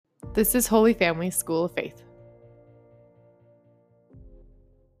This is Holy Family School of Faith.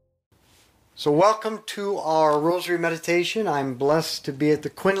 So welcome to our Rosary Meditation. I'm blessed to be at the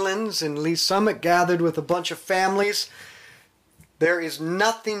Quinlan's in Lee Summit, gathered with a bunch of families. There is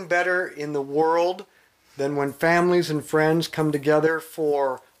nothing better in the world than when families and friends come together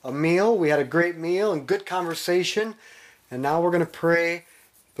for a meal. We had a great meal and good conversation, and now we're going to pray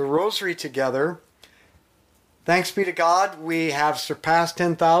the Rosary together. Thanks be to God, we have surpassed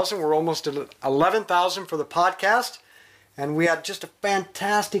 10,000. We're almost at 11,000 for the podcast. And we had just a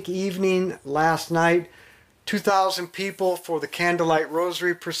fantastic evening last night. 2,000 people for the Candlelight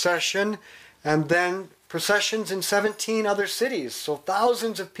Rosary procession. And then processions in 17 other cities. So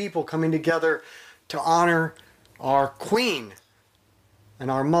thousands of people coming together to honor our Queen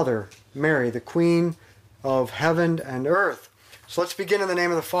and our Mother, Mary, the Queen of heaven and earth. So let's begin in the name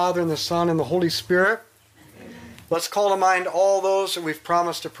of the Father, and the Son, and the Holy Spirit. Let's call to mind all those that we've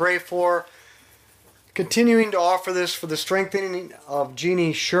promised to pray for. Continuing to offer this for the strengthening of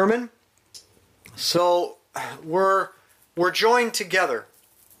Jeannie Sherman. So we're joined together.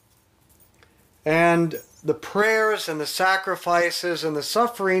 And the prayers and the sacrifices and the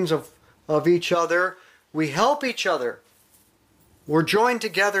sufferings of each other, we help each other. We're joined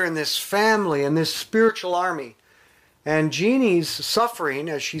together in this family, in this spiritual army. And Jeannie's suffering,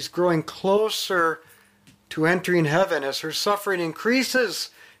 as she's growing closer to entering heaven, as her suffering increases,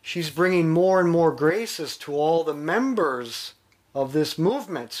 she's bringing more and more graces to all the members of this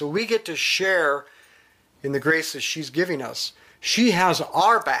movement. So we get to share in the graces she's giving us. She has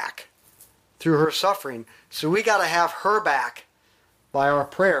our back through her suffering. So we got to have her back by our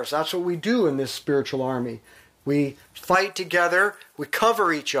prayers. That's what we do in this spiritual army. We fight together. We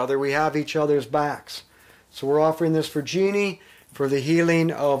cover each other. We have each other's backs. So we're offering this for Jeannie, for the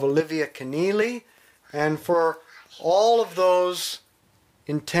healing of Olivia Keneally, and for all of those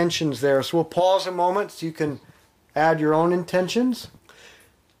intentions there. So we'll pause a moment so you can add your own intentions.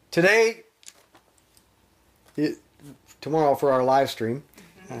 Tomorrow for our live stream.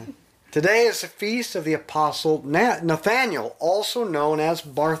 Today is the feast of the Apostle Nathaniel, also known as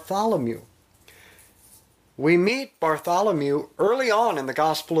Bartholomew. We meet Bartholomew early on in the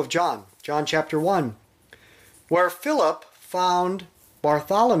Gospel of John, John chapter 1, where Philip found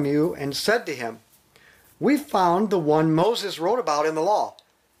Bartholomew and said to him, "We found the one Moses wrote about in the law,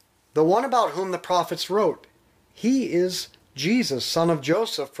 the one about whom the prophets wrote. He is Jesus, son of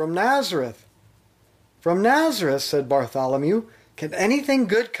Joseph, from Nazareth." "From Nazareth," said Bartholomew. "Can anything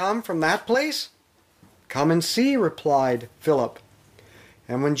good come from that place?" "Come and see," replied Philip.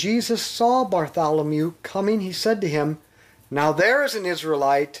 And when Jesus saw Bartholomew coming, he said to him, "Now there is an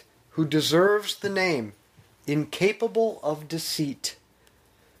Israelite who deserves the name, incapable of deceit."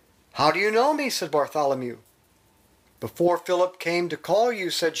 "How do you know me?" said Bartholomew. "Before Philip came to call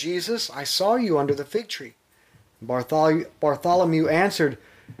you," said Jesus, "I saw you under the fig tree." Bartholomew answered,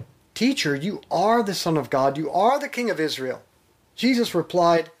 "Teacher, you are the Son of God. You are the King of Israel." Jesus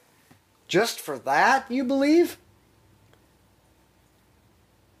replied, "Just for that you believe?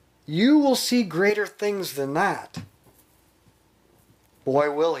 You will see greater things than that."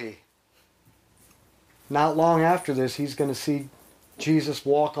 Boy, will he. Not long after this, he's going to see Jesus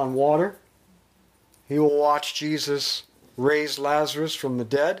walk on water. He will watch Jesus raise Lazarus from the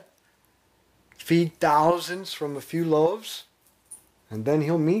dead, feed thousands from a few loaves, and then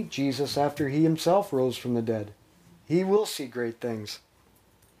he'll meet Jesus after he himself rose from the dead. He will see great things.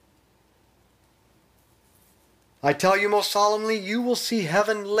 "I tell you most solemnly, you will see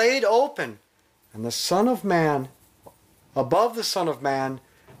heaven laid open, and the Son of Man, above the Son of Man,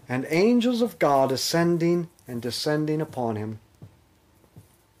 and angels of God ascending and descending upon him."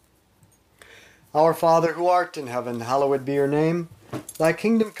 Our Father, who art in heaven, hallowed be your name. Thy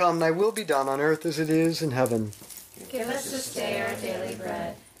kingdom come, thy will be done on earth as it is in heaven. Give us this day our daily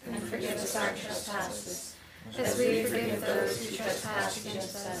bread, and forgive us our trespasses, as we forgive those who trespass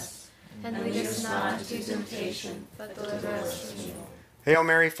against us. And lead us not into temptation, but deliver us from evil. Hail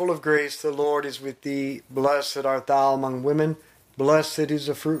Mary, full of grace, the Lord is with thee. Blessed art thou among women. Blessed is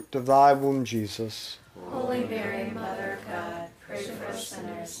the fruit of thy womb, Jesus. Holy Mary, Mother of God, pray for us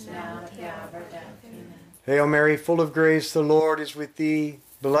sinners, now and at the hour of our death. Amen. Hail Mary, full of grace, the Lord is with thee.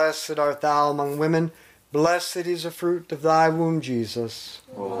 Blessed art thou among women. Blessed is the fruit of thy womb, Jesus.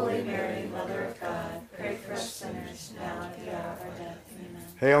 Holy Mary, Mother of God, pray for us sinners, now and at the hour of our death. Amen.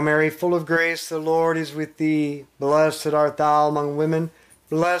 Hail Mary, full of grace, the Lord is with thee. Blessed art thou among women.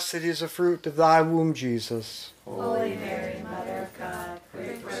 Blessed is the fruit of thy womb, Jesus. Holy Mary, Mother of God,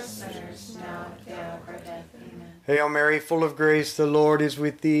 pray for us sinners, now and at the hour of our death. Amen. Hail Mary, full of grace, the Lord is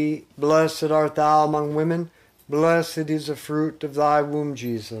with thee. Blessed art thou among women. Blessed is the fruit of thy womb,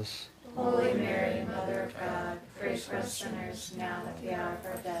 Jesus. Holy Mary, Mother of God, pray for us sinners, now and at the hour of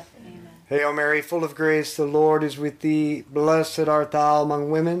our death. Amen. Hail Mary, full of grace, the Lord is with thee. Blessed art thou among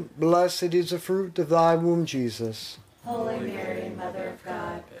women. Blessed is the fruit of thy womb, Jesus. Holy Mary, Mother of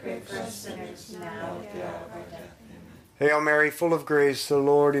God, pray for us sinners, now and at the hour of our death. Amen. Hail Mary, full of grace, the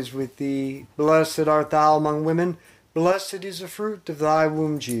Lord is with thee. Blessed art thou among women. Blessed is the fruit of thy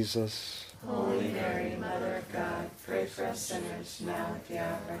womb, Jesus. Holy Mary, Mother of God, pray for us sinners, now and at the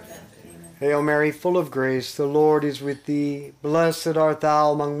hour of our death. Amen. Hail Mary, full of grace, the Lord is with thee. Blessed art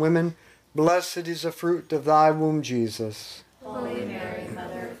thou among women. Blessed is the fruit of thy womb, Jesus. Holy Mary,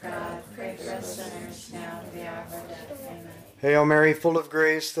 Mother of God, pray for us sinners, now and at the hour of our death. Amen. Hail Mary, full of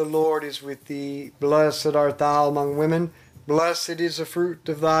grace, the Lord is with thee. Blessed art thou among women. Blessed is the fruit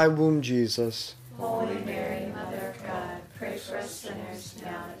of thy womb, Jesus. Holy Mary, Mother of God, pray for us sinners,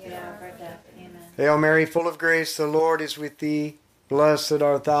 now and at the hour of our death. Amen. Hail Mary, full of grace, the Lord is with thee. Blessed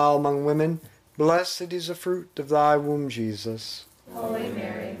art thou among women. Blessed is the fruit of thy womb, Jesus. Holy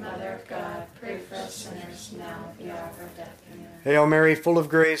Mary, Mother of God, pray for us sinners, now and at the hour of our death. Amen. Hail Mary, full of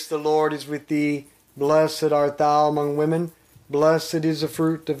grace, the Lord is with thee. Blessed art thou among women. Blessed is the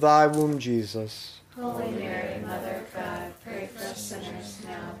fruit of thy womb, Jesus. Holy Mary, Mother of God, pray for us sinners,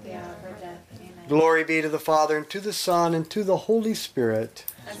 now and at the hour of our death. Amen. Glory be to the Father, and to the Son, and to the Holy Spirit.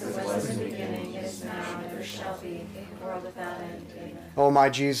 As it was in the beginning, is now, and ever shall be, a world without end. Amen. O my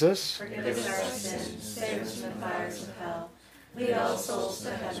Jesus, Forgive us our sins, save us from the fires of hell. Lead all souls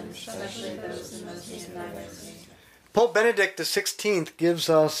to heaven, especially those in most need of thy mercy. Pope Benedict XVI gives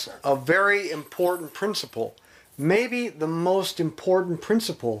us a very important principle, maybe the most important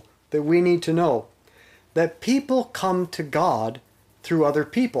principle that we need to know, that people come to God through other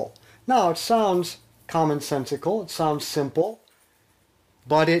people. Now, it sounds commonsensical, it sounds simple,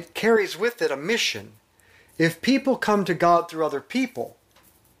 but it carries with it a mission. If people come to God through other people,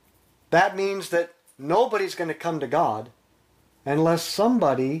 that means that nobody's going to come to God unless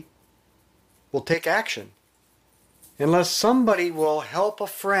somebody will take action, unless somebody will help a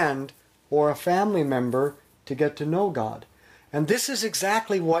friend or a family member to get to know God. And this is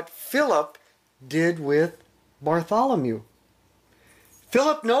exactly what Philip did with Bartholomew.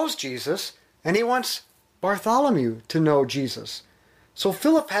 Philip knows Jesus, and he wants Bartholomew to know Jesus. So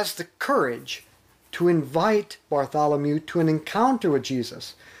Philip has the courage to invite Bartholomew to an encounter with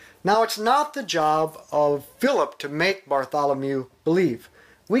Jesus. Now, it's not the job of Philip to make Bartholomew believe.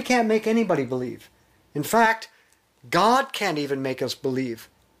 We can't make anybody believe. In fact, God can't even make us believe,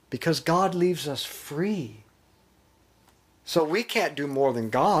 because God leaves us free. So we can't do more than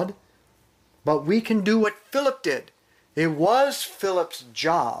God, but we can do what Philip did. It was Philip's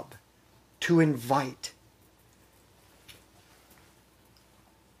job to invite.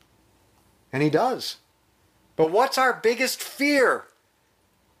 And he does. But what's our biggest fear?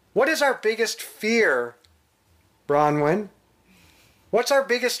 What is our biggest fear, Bronwyn? What's our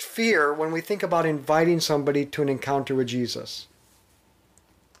biggest fear when we think about inviting somebody to an encounter with Jesus?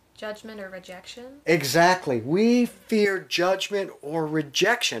 Judgment or rejection? Exactly. We fear judgment or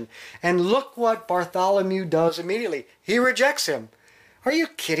rejection. And look what Bartholomew does immediately. He rejects him. Are you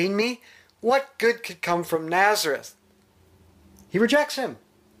kidding me? What good could come from Nazareth? He rejects him.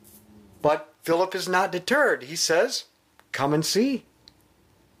 But Philip is not deterred. He says, come and see.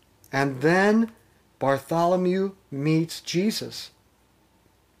 And then Bartholomew meets Jesus.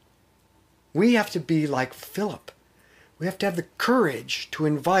 We have to be like Philip. We have to have the courage to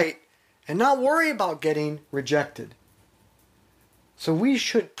invite and not worry about getting rejected. So we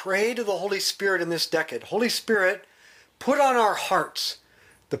should pray to the Holy Spirit in this decade. Holy Spirit, put on our hearts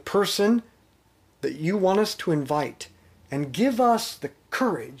the person that you want us to invite, and give us the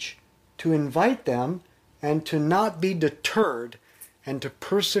courage to invite them and to not be deterred, and to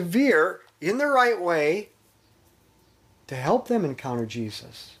persevere in the right way to help them encounter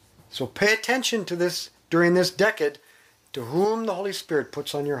Jesus. So pay attention to this during this decade, to whom the Holy Spirit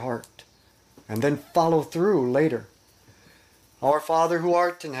puts on your heart, and then follow through later. Our Father who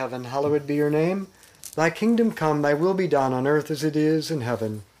art in heaven, hallowed be your name. Thy kingdom come, thy will be done on earth as it is in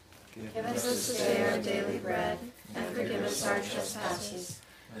heaven. Give us this day our daily bread, and forgive us our trespasses,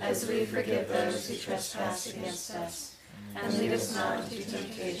 as we forgive those who trespass against us. And lead us not into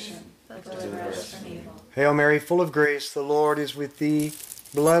temptation, but deliver us from evil. Hail Mary, full of grace, the Lord is with thee.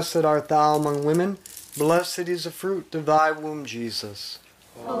 Blessed art thou among women. Blessed is the fruit of thy womb, Jesus.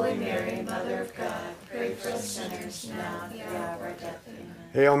 Holy Mary, Mother of God, pray for us sinners, now and at the hour of our death. Amen.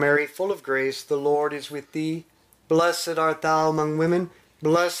 Hail Mary, full of grace, the Lord is with thee. Blessed art thou among women.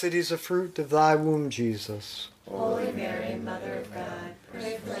 Blessed is the fruit of thy womb, Jesus. Holy Mary, Mother of God,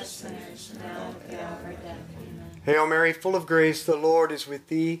 pray for us sinners, now and at the hour of our death. Amen. Hail Mary, full of grace, the Lord is with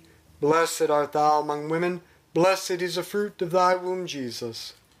thee. Blessed art thou among women. Blessed is the fruit of thy womb,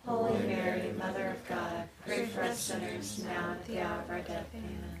 Jesus. Holy Mary, Mother of God, pray for us sinners, now at the hour of our death.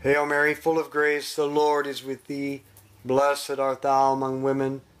 Amen. Hail Mary, full of grace, the Lord is with thee. Blessed art thou among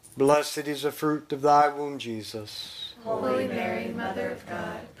women. Blessed is the fruit of thy womb, Jesus. Holy Mary, Mother of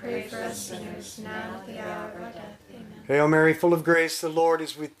God, pray for us sinners, now at the hour of our death. Amen. Hail Mary, full of grace, the Lord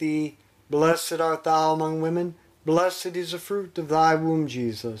is with thee. Blessed art thou among women. Blessed is the fruit of thy womb,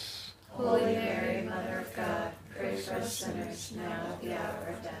 Jesus. Holy Mary, Mother of God, pray for us sinners, now at the hour of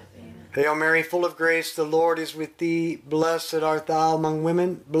our death. Amen. Hail Mary, full of grace, the Lord is with thee. Blessed art thou among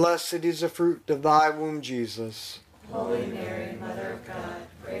women. Blessed is the fruit of thy womb, Jesus. Holy Mary, Mother of God,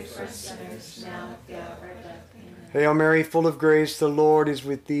 pray for us sinners, now at the hour of our death. Amen. Hail Mary, full of grace, the Lord is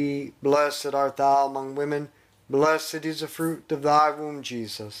with thee. Blessed art thou among women. Blessed is the fruit of thy womb,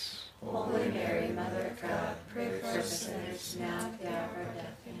 Jesus. Holy Mary, Mother of God, pray for us sinners, now at the hour of our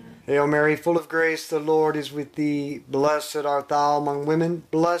death. Amen. Hail Mary, full of grace, the Lord is with thee. Blessed art thou among women.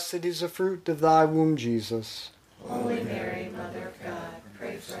 Blessed is the fruit of thy womb, Jesus. Holy Mary, Mother of God,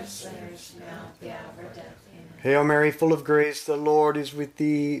 pray for us sinners, now at the hour of our death. Amen. Hail Mary, full of grace, the Lord is with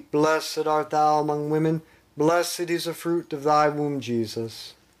thee. Blessed art thou among women. Blessed is the fruit of thy womb,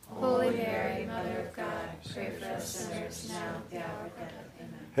 Jesus. Holy Mary, Mother of God, pray for us sinners, now at the hour of our death. Amen.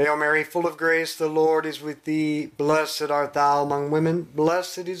 Hail Mary, full of grace, the Lord is with thee. Blessed art thou among women.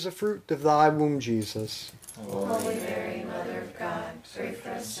 Blessed is the fruit of thy womb, Jesus. Holy Mary, Mother of God, pray for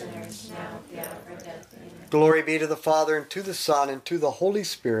us sinners, now at the hour of our death. Amen. Glory be to the Father, and to the Son, and to the Holy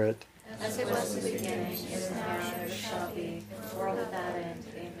Spirit. As it was in the beginning, is now, and ever shall be, world without end.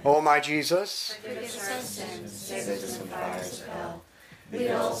 Amen. O my Jesus, Forgive us our sins, save us from the fires of hell.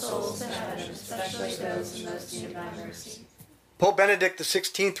 Lead all souls to heaven, especially those in most need of thy mercy. Pope Benedict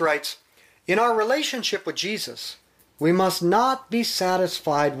XVI writes, in our relationship with Jesus, we must not be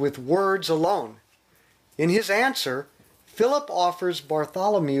satisfied with words alone. In his answer, Philip offers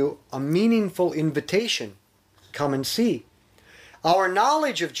Bartholomew a meaningful invitation. Come and see. Our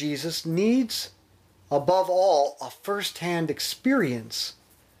knowledge of Jesus needs, above all, a first-hand experience.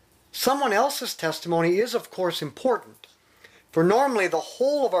 Someone else's testimony is, of course, important, for normally the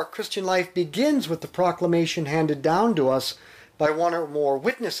whole of our Christian life begins with the proclamation handed down to us by one or more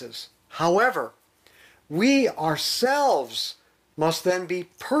witnesses. However, we ourselves must then be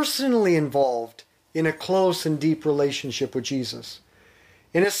personally involved in a close and deep relationship with Jesus.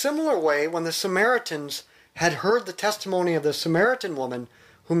 In a similar way, when the Samaritans had heard the testimony of the Samaritan woman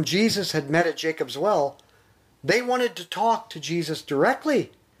whom Jesus had met at Jacob's well, they wanted to talk to Jesus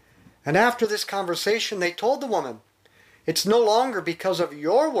directly. And after this conversation, they told the woman, it's no longer because of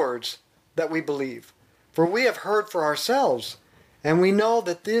your words that we believe, for we have heard for ourselves, and we know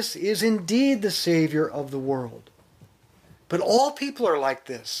that this is indeed the Savior of the world. But all people are like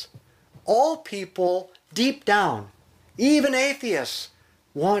this. All people, deep down, even atheists,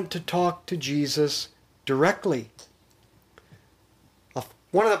 want to talk to Jesus directly.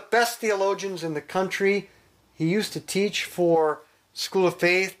 One of the best theologians in the country, he used to teach for School of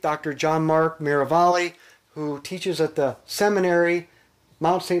Faith, Dr. John Mark Miravalli, who teaches at the seminary,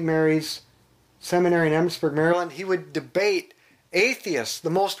 Mount St. Mary's Seminary in Emmitsburg, Maryland. He would debate atheists, the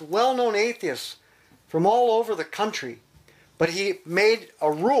most well-known atheists from all over the country. But he made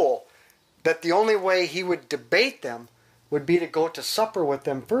a rule that the only way he would debate them would be to go to supper with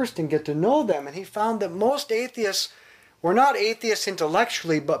them first and get to know them. And he found that most atheists were not atheists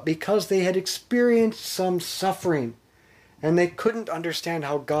intellectually, but because they had experienced some suffering and they couldn't understand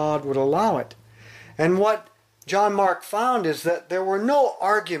how God would allow it. And what John Mark found is that there were no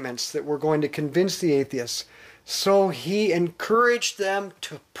arguments that were going to convince the atheists. So he encouraged them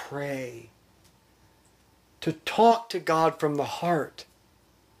to pray, to talk to God from the heart.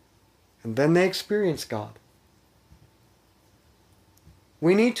 And then they experienced God.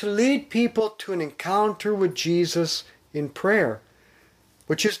 We need to lead people to an encounter with Jesus in prayer,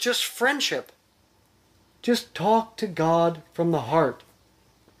 which is just friendship. Just talk to God from the heart.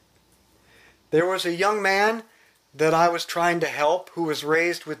 There was a young man that I was trying to help who was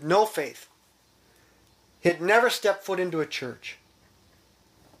raised with no faith. He had never stepped foot into a church.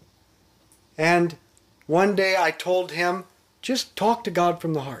 And one day I told him, just talk to God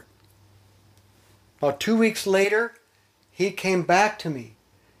from the heart. About 2 weeks later, he came back to me.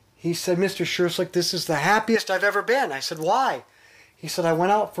 He said, Mr. Schurslick, this is the happiest I've ever been. I said, why? He said, I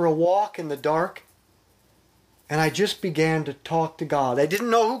went out for a walk in the dark, and I just began to talk to God. I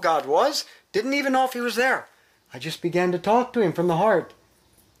didn't know who God was, didn't even know if he was there. I just began to talk to him from the heart.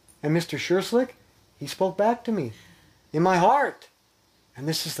 And Mr. Schurslick, he spoke back to me in my heart. And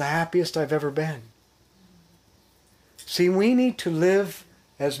this is the happiest I've ever been. See, we need to live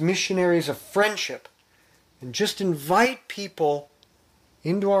as missionaries of friendship and just invite people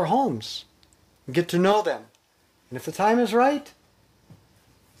into our homes and get to know them. And if the time is right,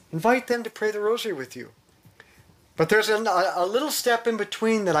 invite them to pray the rosary with you. But there's a little step in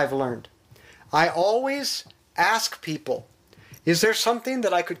between that I've learned. I always ask people, is there something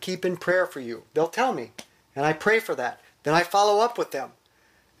that I could keep in prayer for you? They'll tell me, and I pray for that. Then I follow up with them,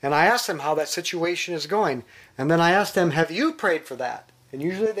 and I ask them how that situation is going. And then I ask them, have you prayed for that? And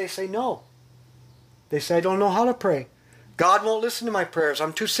usually they say no. They say, I don't know how to pray. God won't listen to my prayers.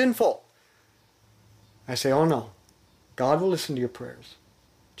 I'm too sinful. I say, oh no. God will listen to your prayers.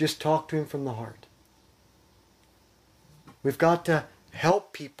 Just talk to Him from the heart. We've got to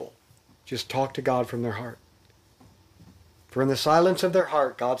help people just talk to God from their heart. For in the silence of their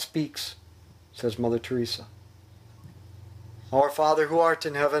heart, God speaks, says Mother Teresa. Our Father who art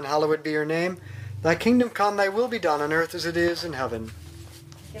in heaven, hallowed be your name. Thy kingdom come, thy will be done on earth as it is in heaven.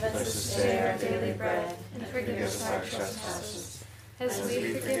 Give us this day our daily bread, and forgive us our trespasses, as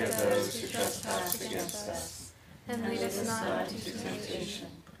we forgive those who trespass against us. And lead us not into temptation,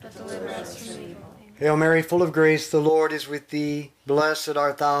 but deliver us from evil. Hail Mary, full of grace, the Lord is with thee. Blessed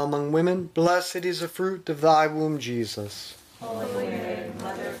art thou among women. Blessed is the fruit of thy womb, Jesus. Holy Mary,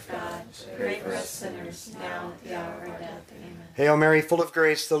 Mother of God, pray for us sinners, now and at the hour of our death. Amen. Hail Mary, full of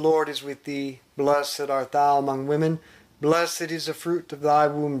grace, the Lord is with thee. Blessed art thou among women. Blessed is the fruit of thy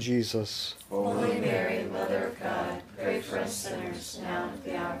womb, Jesus. Holy Mary, Mother of God, pray for us sinners, now and at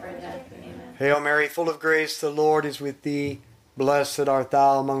the hour of our death. Amen. Hail Mary, full of grace, the Lord is with thee. Blessed art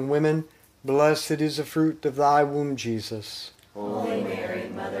thou among women. Blessed is the fruit of thy womb, Jesus. Holy Mary,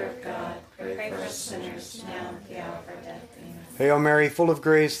 Mother of God, pray for us sinners, now and at the hour of our death. Amen. Hail Mary, full of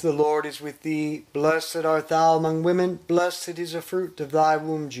grace, the Lord is with thee. Blessed art thou among women. Blessed is the fruit of thy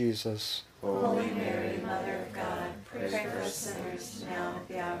womb, Jesus. Holy Mary, Mother of God, pray for us sinners, now and at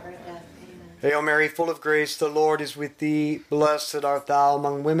the hour of our death. Amen. Hail Mary, full of grace, the Lord is with thee. Blessed art thou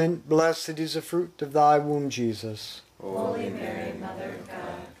among women. Blessed is the fruit of thy womb, Jesus. Holy Mary, Mother of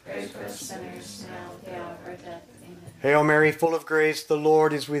God, pray for us sinners, now and at the hour of our death. Amen. Hail Mary, full of grace, the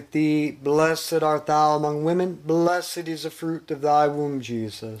Lord is with thee. Blessed art thou among women. Blessed is the fruit of thy womb,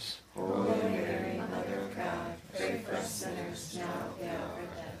 Jesus. Holy Mary, Mother of God, pray for us sinners, now and at the hour of our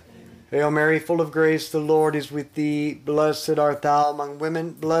death. Amen. Hail Mary, full of grace, the Lord is with thee. Blessed art thou among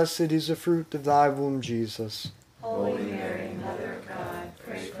women. Blessed is the fruit of thy womb, Jesus. Holy Mary, Mother of God,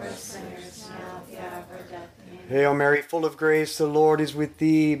 pray for us sinners, now and at the hour of our death. Amen. Hail Mary, full of grace, the Lord is with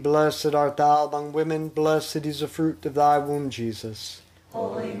thee. Blessed art thou among women. Blessed is the fruit of thy womb, Jesus.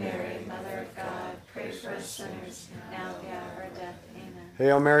 Holy Mary, Mother of God, pray for us sinners, now and at the hour of our death. Amen.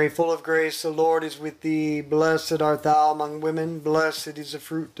 Hail Mary, full of grace, the Lord is with thee. Blessed art thou among women. Blessed is the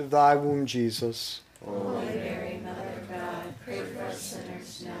fruit of thy womb, Jesus. Holy Mary, Mother of God, pray for us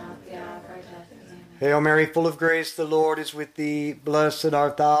sinners, now and at the hour of our death. Amen. Hail Mary, full of grace, the Lord is with thee. Blessed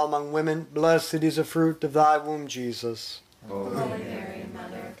art thou among women. Blessed is the fruit of thy womb, Jesus. Holy Mary,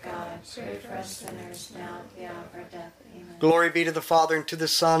 Mother of God, pray for us sinners, now and at the hour of our death. Amen. Glory be to the Father, and to the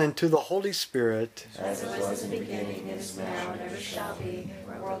Son, and to the Holy Spirit. As it was in the beginning, it is now, and ever shall be,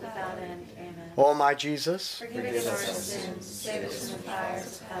 world without end. Amen. O my Jesus, Forgive us our sins, save us from the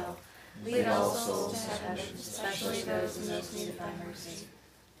fires of hell. Lead all souls to heaven, especially those in most need of thy mercy.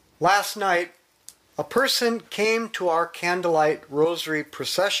 last night a person came to our candlelight rosary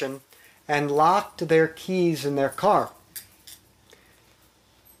procession and locked their keys in their car.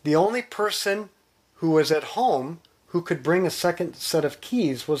 The only person who was at home who could bring a second set of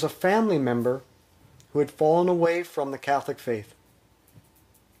keys was a family member who had fallen away from the Catholic faith.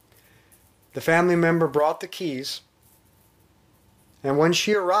 The family member brought the keys, and when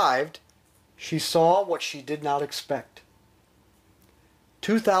she arrived, she saw what she did not expect.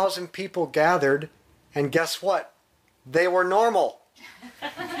 2,000 people gathered, and guess what? They were normal.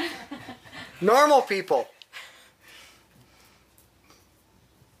 Normal people.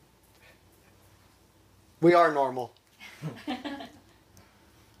 We are normal.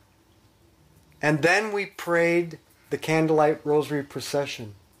 And then we prayed the candlelight rosary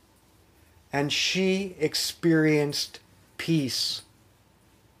procession. And she experienced peace.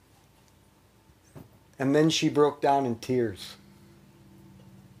 And then she broke down in tears.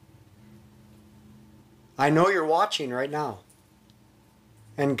 I know you're watching right now.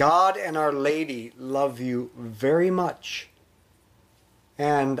 And God and Our Lady love you very much.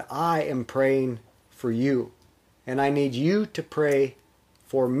 And I am praying for you. And I need you to pray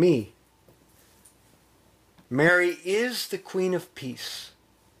for me. Mary is the Queen of Peace.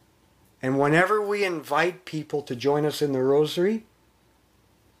 And whenever we invite people to join us in the rosary,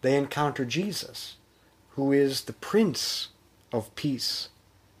 they encounter Jesus. who is the Prince of Peace.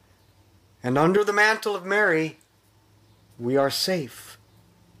 And under the mantle of Mary, we are safe.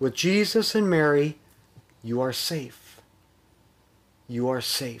 With Jesus and Mary, you are safe. You are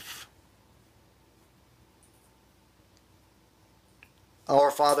safe.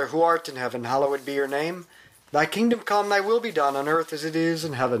 Our Father, who art in heaven, hallowed be your name. Thy kingdom come, thy will be done on earth as it is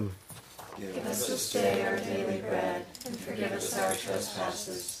in heaven. Give us this day our daily bread, and forgive us our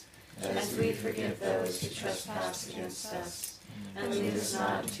trespasses, as we forgive those who trespass against us. And lead us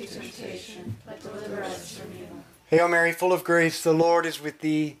not into temptation, but deliver us from evil. Hail Mary, full of grace, the Lord is with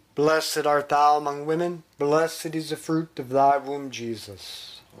thee. Blessed art thou among women. Blessed is the fruit of thy womb,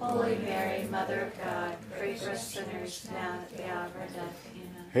 Jesus. Holy Mary, Mother of God, pray for us sinners, now at the hour of our death.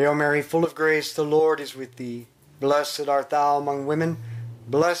 Amen. Hail Mary, full of grace, the Lord is with thee. Blessed art thou among women.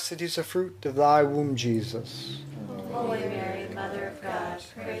 Blessed is the fruit of thy womb, Jesus. Holy Mary, Mother of God,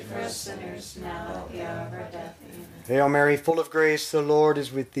 pray for us sinners, now at the hour of our death. Amen. Hail Mary, full of grace, the Lord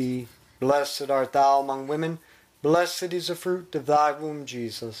is with thee. Blessed art thou among women. Blessed is the fruit of thy womb,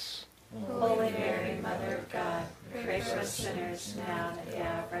 Jesus. Holy Mary, Mother of God, pray for us sinners, now at the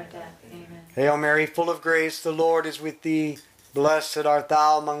hour of our death. Amen. Hail Mary, full of grace, the Lord is with thee. Blessed art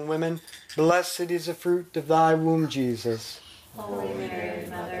thou among women. Blessed is the fruit of thy womb, Jesus. Holy Mary,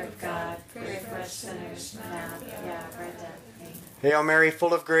 Mother of God, pray for us sinners, now at the hour of our death. Amen. Hail Mary,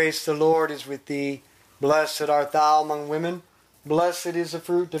 full of grace, the Lord is with thee. Blessed art thou among women. Blessed is the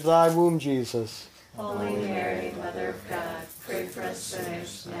fruit of thy womb, Jesus. Holy Mary, Mother of God, pray for us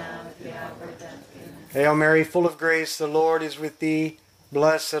sinners, now at the hour of our death. Amen. Hail Mary, full of grace, the Lord is with thee.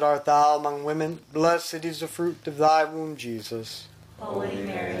 Blessed art thou among women. Blessed is the fruit of thy womb, Jesus. Holy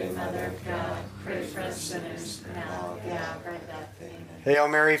Mary, Mother of God, pray for us sinners, now at the hour of our death. Amen. Hail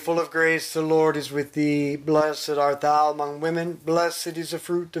Mary, full of grace, the Lord is with thee. Blessed art thou among women. Blessed is the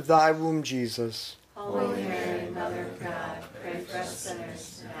fruit of thy womb, Jesus. Holy Mary, Mother of God, pray for us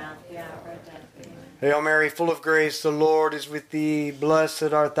sinners, now at the hour of our death. Amen. Hail Mary, full of grace, the Lord is with thee.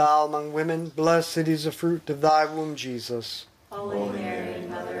 Blessed art thou among women. Blessed is the fruit of thy womb, Jesus. Holy Mary,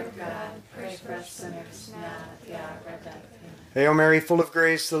 Mother of God, pray for us sinners, now at the hour of our death. Amen. Hail Mary, full of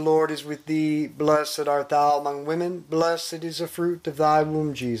grace, the Lord is with thee. Blessed art thou among women. Blessed is the fruit of thy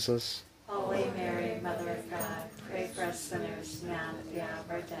womb, Jesus. Holy Mary, Mother of God, pray for us sinners, now at the hour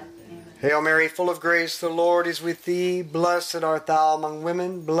of our death. Amen. Hail Mary, full of grace, the Lord is with thee. Blessed art thou among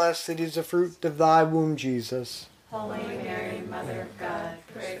women. Blessed is the fruit of thy womb, Jesus. Holy Mary, Mother of God,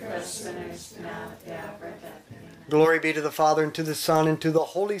 pray for us sinners, now at the hour of our death. Amen. Glory be to the Father, and to the Son, and to the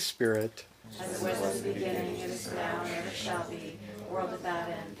Holy Spirit. As it was in the beginning, it is now, and ever shall be, world without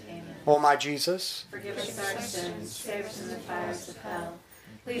end. Amen. O my Jesus, Forgive us our sins, save us from the fires of hell.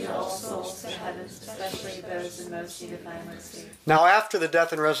 Lead all souls to heaven, especially those in most need of thy mercy. now after the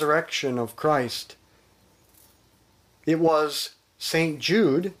death and resurrection of Christ, it was St.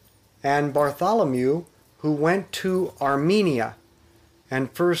 Jude and Bartholomew who went to Armenia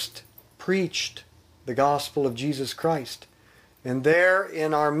and first preached the gospel of Jesus Christ. And there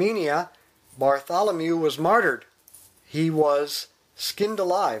in Armenia, Bartholomew was martyred. He was skinned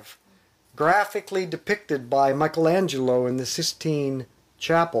alive, graphically depicted by Michelangelo in the Sistine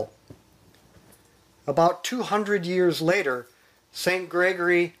Chapel. About 200 years later, St.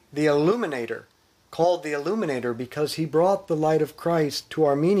 Gregory the Illuminator, called the Illuminator because he brought the light of Christ to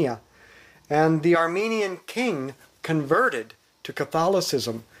Armenia, and the Armenian king converted to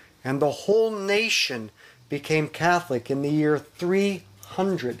Catholicism, and the whole nation became Catholic in the year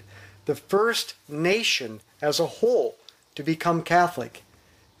 300, the first nation as a whole to become Catholic.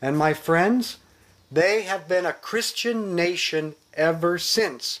 And my friends, they have been a Christian nation ever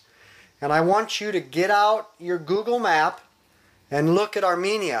since. And I want you to get out your Google map and look at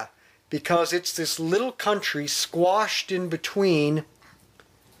Armenia, because it's this little country squashed in between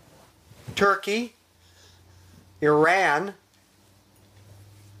Turkey, Iran,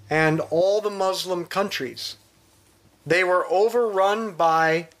 and all the Muslim countries. They were overrun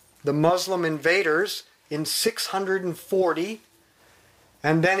by the Muslim invaders in 640,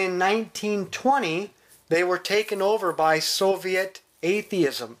 and then in 1920 they were taken over by Soviet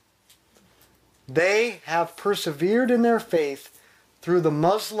atheism. They have persevered in their faith through the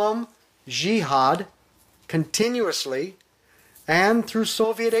Muslim jihad continuously and through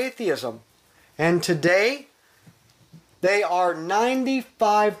Soviet atheism. And today they are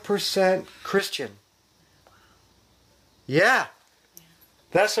 95% Christian. Yeah,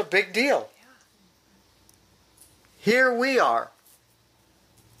 that's a big deal. Here we are,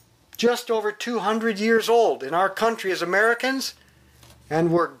 just over 200 years old in our country as Americans,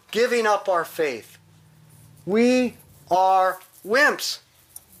 and we're giving up our faith. We are wimps.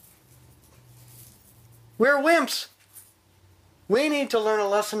 We're wimps. We need to learn a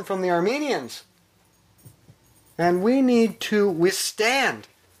lesson from the Armenians. And we need to withstand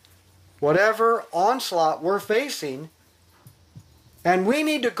whatever onslaught we're facing. And we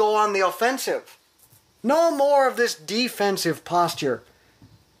need to go on the offensive. No more of this defensive posture.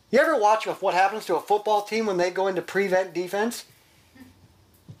 You ever watch what happens to a football team when they go into prevent defense?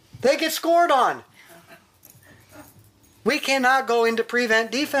 They get scored on. We cannot go into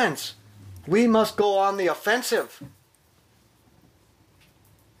prevent defense. We must go on the offensive.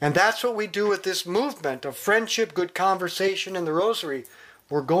 And that's what we do with this movement of friendship, good conversation, and the rosary.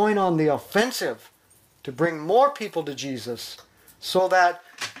 We're going on the offensive to bring more people to Jesus so that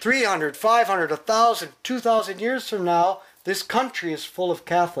 300, 500, 1,000, 2,000 years from now, this country is full of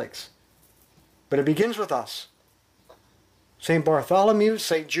Catholics. But it begins with us. St. Bartholomew,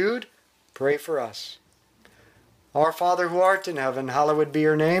 St. Jude, pray for us. Our Father who art in heaven, hallowed be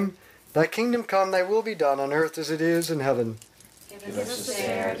your name. Thy kingdom come, thy will be done on earth as it is in heaven. Give us this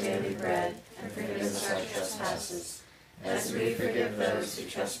day our daily bread, and forgive us our trespasses, as we forgive those who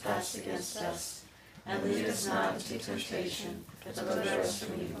trespass against us. And lead us not into temptation, but deliver us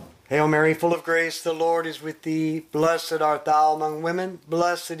from evil. Hail Mary, full of grace, the Lord is with thee. Blessed art thou among women.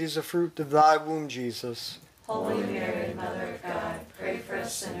 Blessed is the fruit of thy womb, Jesus. Holy Mary, Mother of God, pray for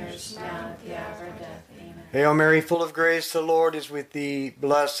us sinners, now and at the hour of death. Amen. Hail Mary, full of grace, the Lord is with thee.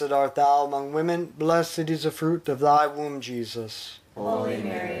 Blessed art thou among women. Blessed is the fruit of thy womb, Jesus. Holy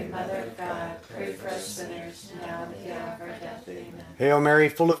Mary, Mother of God, pray for us sinners, now and at the hour of our death. Amen. Hail Mary,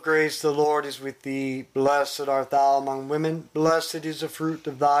 full of grace, the Lord is with thee. Blessed art thou among women. Blessed is the fruit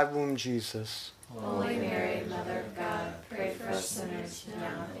of thy womb, Jesus. Holy Mary, Mother of God, pray for us sinners, now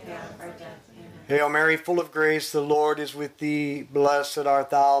and at the hour of our death. Amen. Hail Mary, full of grace, the Lord is with thee. Blessed art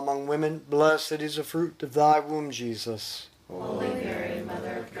thou among women. Blessed is the fruit of thy womb, Jesus. Holy Mary,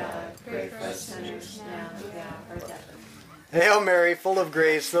 Mother of God, pray for us sinners, now and at the hour of our death. Hail Mary, full of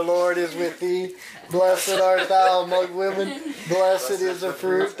grace, the Lord is with thee. Blessed art thou among women. Blessed is the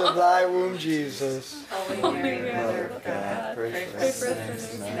fruit of thy womb, Jesus. Holy Mary, Mother of God, pray for us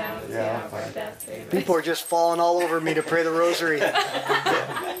sinners, now and at the hour of our death. Amen. People are just falling all over me to pray the rosary.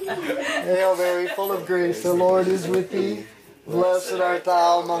 Hail Mary, full of grace, the Lord is with thee. Blessed art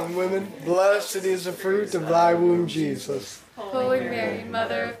thou among women. Blessed is the fruit of thy womb, Jesus. Holy Mary,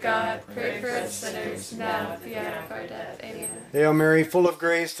 Mother of God, pray for us sinners, now at the hour of our death. Amen. Hail Mary, full of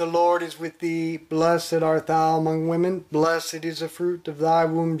grace, the Lord is with thee. Blessed art thou among women. Blessed is the fruit of thy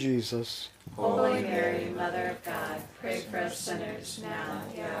womb, Jesus. Holy Mary, Mother of God, pray for us sinners, now and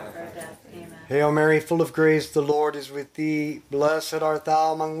at the hour of our death. Amen. Hail Mary, full of grace, the Lord is with thee. Blessed art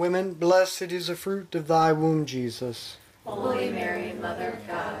thou among women. Blessed is the fruit of thy womb, Jesus. Holy Mary, Mother of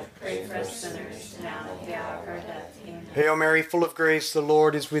God, pray for us sinners, now and at the hour of our death. Amen. Hail Mary, full of grace, the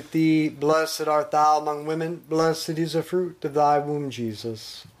Lord is with thee. Blessed art thou among women. Blessed is the fruit of thy womb,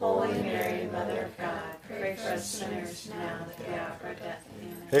 Jesus. Holy Mary, Mother of God, pray for us sinners, now and at the hour of our death.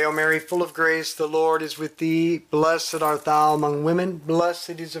 Amen. Hail Mary, full of grace, the Lord is with thee. Blessed art thou among women.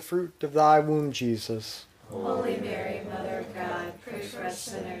 Blessed is the fruit of thy womb, Jesus. Holy Mary, Mother of God, pray for us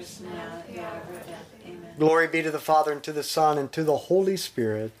sinners, now and at the hour of our death. Amen. Glory be to the Father, and to the Son, and to the Holy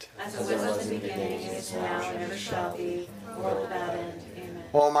Spirit. As it was in the beginning, is now, and ever shall be, world without end. Amen.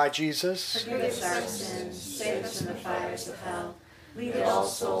 O my Jesus, Forgive us our sins, save us from the fires of hell. Lead all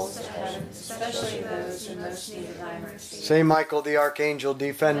souls to heaven, especially those in most need of thy mercy. Saint Michael the Archangel,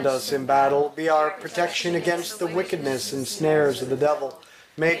 defend us in battle. Be our protection against the wickedness and snares of the devil.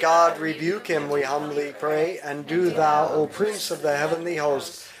 May God rebuke him, we humbly pray. And do thou, O Prince of the heavenly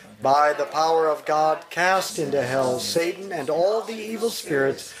host, by the power of God, cast into hell Satan and all the evil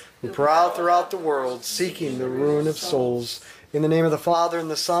spirits who prowl throughout the world, seeking the ruin of souls. In the name of the Father, and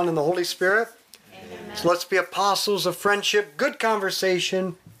the Son, and the Holy Spirit. Amen. So let's be apostles of friendship, good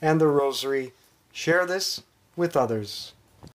conversation, and the rosary. Share this with others.